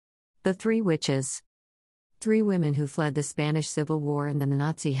The Three Witches. Three women who fled the Spanish Civil War and then the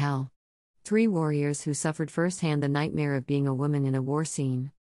Nazi hell. Three warriors who suffered firsthand the nightmare of being a woman in a war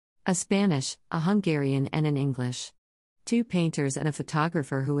scene. A Spanish, a Hungarian, and an English. Two painters and a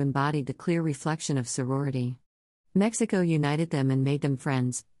photographer who embodied the clear reflection of sorority. Mexico united them and made them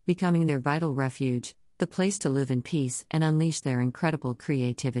friends, becoming their vital refuge, the place to live in peace and unleash their incredible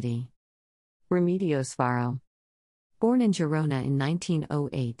creativity. Remedios Varo. Born in Girona in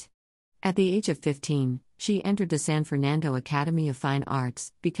 1908. At the age of 15, she entered the San Fernando Academy of Fine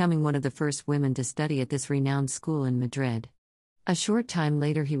Arts, becoming one of the first women to study at this renowned school in Madrid. A short time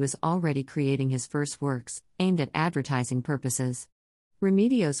later, he was already creating his first works, aimed at advertising purposes.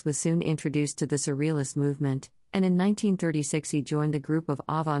 Remedios was soon introduced to the Surrealist movement, and in 1936 he joined the group of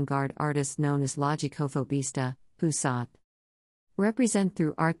avant-garde artists known as Logicofobista, who sought represent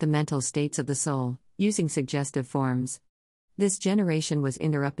through art the mental states of the soul, using suggestive forms. This generation was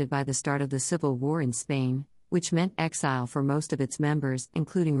interrupted by the start of the Civil War in Spain, which meant exile for most of its members,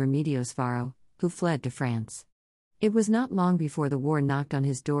 including Remedios Varo, who fled to France. It was not long before the war knocked on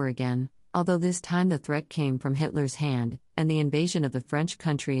his door again, although this time the threat came from Hitler's hand, and the invasion of the French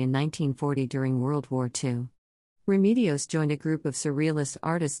country in 1940 during World War II. Remedios joined a group of surrealist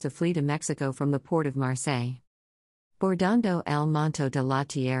artists to flee to Mexico from the port of Marseille. Bordando el Manto de la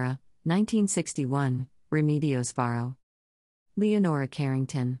Tierra, 1961, Remedios Varo. Leonora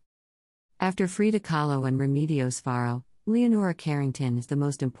Carrington. After Frida Kahlo and Remedios Varo, Leonora Carrington is the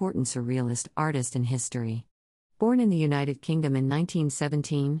most important surrealist artist in history. Born in the United Kingdom in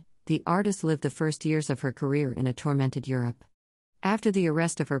 1917, the artist lived the first years of her career in a tormented Europe. After the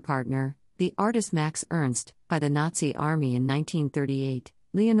arrest of her partner, the artist Max Ernst, by the Nazi army in 1938,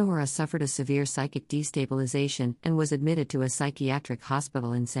 Leonora suffered a severe psychic destabilization and was admitted to a psychiatric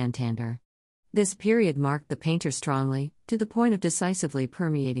hospital in Santander. This period marked the painter strongly, to the point of decisively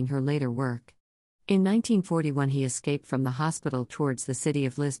permeating her later work. In 1941 he escaped from the hospital towards the city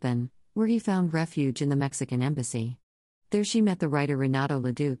of Lisbon, where he found refuge in the Mexican embassy. There she met the writer Renato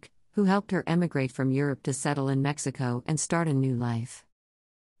Leduc, who helped her emigrate from Europe to settle in Mexico and start a new life.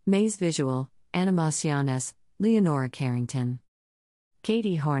 Maze Visual, Animaciones, Leonora Carrington.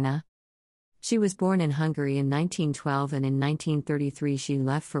 Katie Horna. She was born in Hungary in 1912 and in 1933 she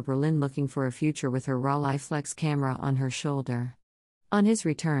left for Berlin looking for a future with her Rolleiflex camera on her shoulder. On his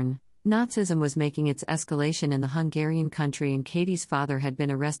return, Nazism was making its escalation in the Hungarian country and Katie's father had been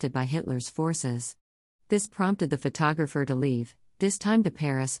arrested by Hitler's forces. This prompted the photographer to leave, this time to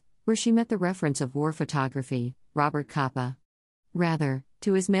Paris, where she met the reference of war photography, Robert Capa. Rather,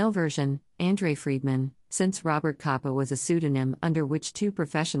 to his male version, Andre Friedman, since Robert Capa was a pseudonym under which two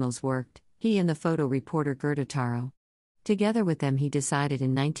professionals worked, he and the photo reporter Gerda Taro. Together with them he decided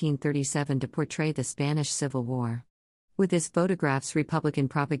in 1937 to portray the Spanish Civil War. With his photographs Republican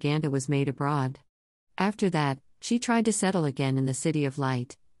propaganda was made abroad. After that, she tried to settle again in the City of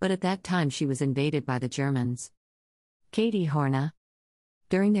Light, but at that time she was invaded by the Germans. Katie Horna.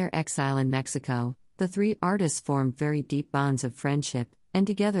 During their exile in Mexico, the three artists formed very deep bonds of friendship, and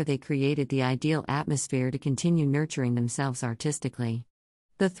together they created the ideal atmosphere to continue nurturing themselves artistically.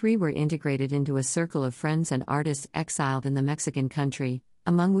 The three were integrated into a circle of friends and artists exiled in the Mexican country,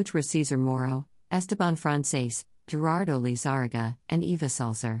 among which were Cesar Moro, Esteban Frances, Gerardo Lizarraga, and Eva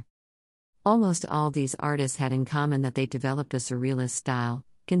Sulzer. Almost all these artists had in common that they developed a surrealist style,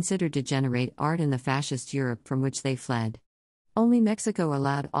 considered to generate art in the fascist Europe from which they fled. Only Mexico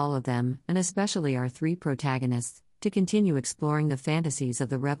allowed all of them, and especially our three protagonists, to continue exploring the fantasies of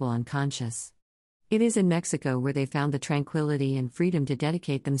the rebel unconscious. It is in Mexico where they found the tranquility and freedom to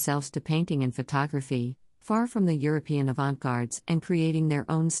dedicate themselves to painting and photography, far from the European avant-gardes and creating their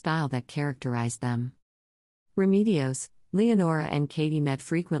own style that characterized them. Remedios, Leonora and Katie met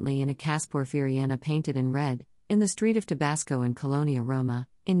frequently in a Casa Porfiriana painted in red, in the street of Tabasco in Colonia Roma,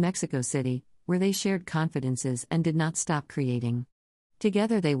 in Mexico City, where they shared confidences and did not stop creating.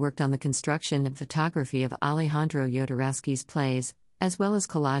 Together they worked on the construction and photography of Alejandro Jodorowsky's plays, as well as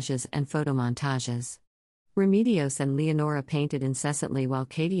collages and photomontages. Remedios and Leonora painted incessantly while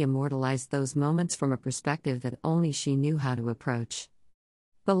Katie immortalized those moments from a perspective that only she knew how to approach.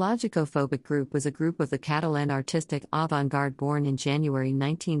 The Logicophobic group was a group of the Catalan artistic avant-garde born in January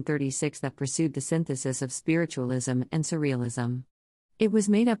 1936 that pursued the synthesis of spiritualism and surrealism. It was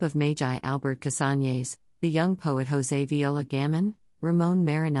made up of Magi Albert Casañez, the young poet José Viola Gammon, Ramón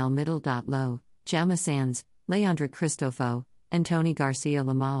Marinel Middle-Low, Jaume Sanz, Leandra Cristofo, Antoni Garcia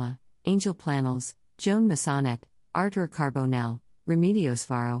Lamala, Angel Planels, Joan Massanet, Artur Carbonell, Remedios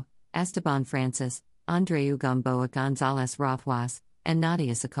Varo, Esteban Frances, Andreu Gamboa González Rothwas, and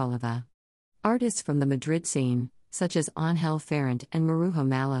Nadia Sokolova. Artists from the Madrid scene, such as Ángel Ferrant and Maruja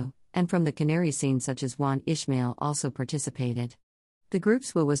Malo, and from the Canary scene such as Juan Ishmael also participated. The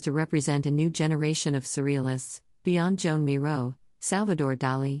group's will was to represent a new generation of surrealists, beyond Joan Miro, Salvador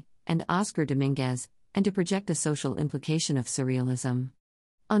Dali, and Oscar Dominguez, and to project a social implication of surrealism.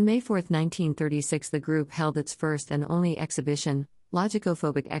 On May 4, 1936, the group held its first and only exhibition,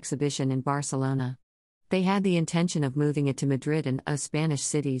 Logicophobic exhibition, in Barcelona. They had the intention of moving it to Madrid and other Spanish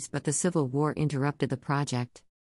cities, but the Civil War interrupted the project.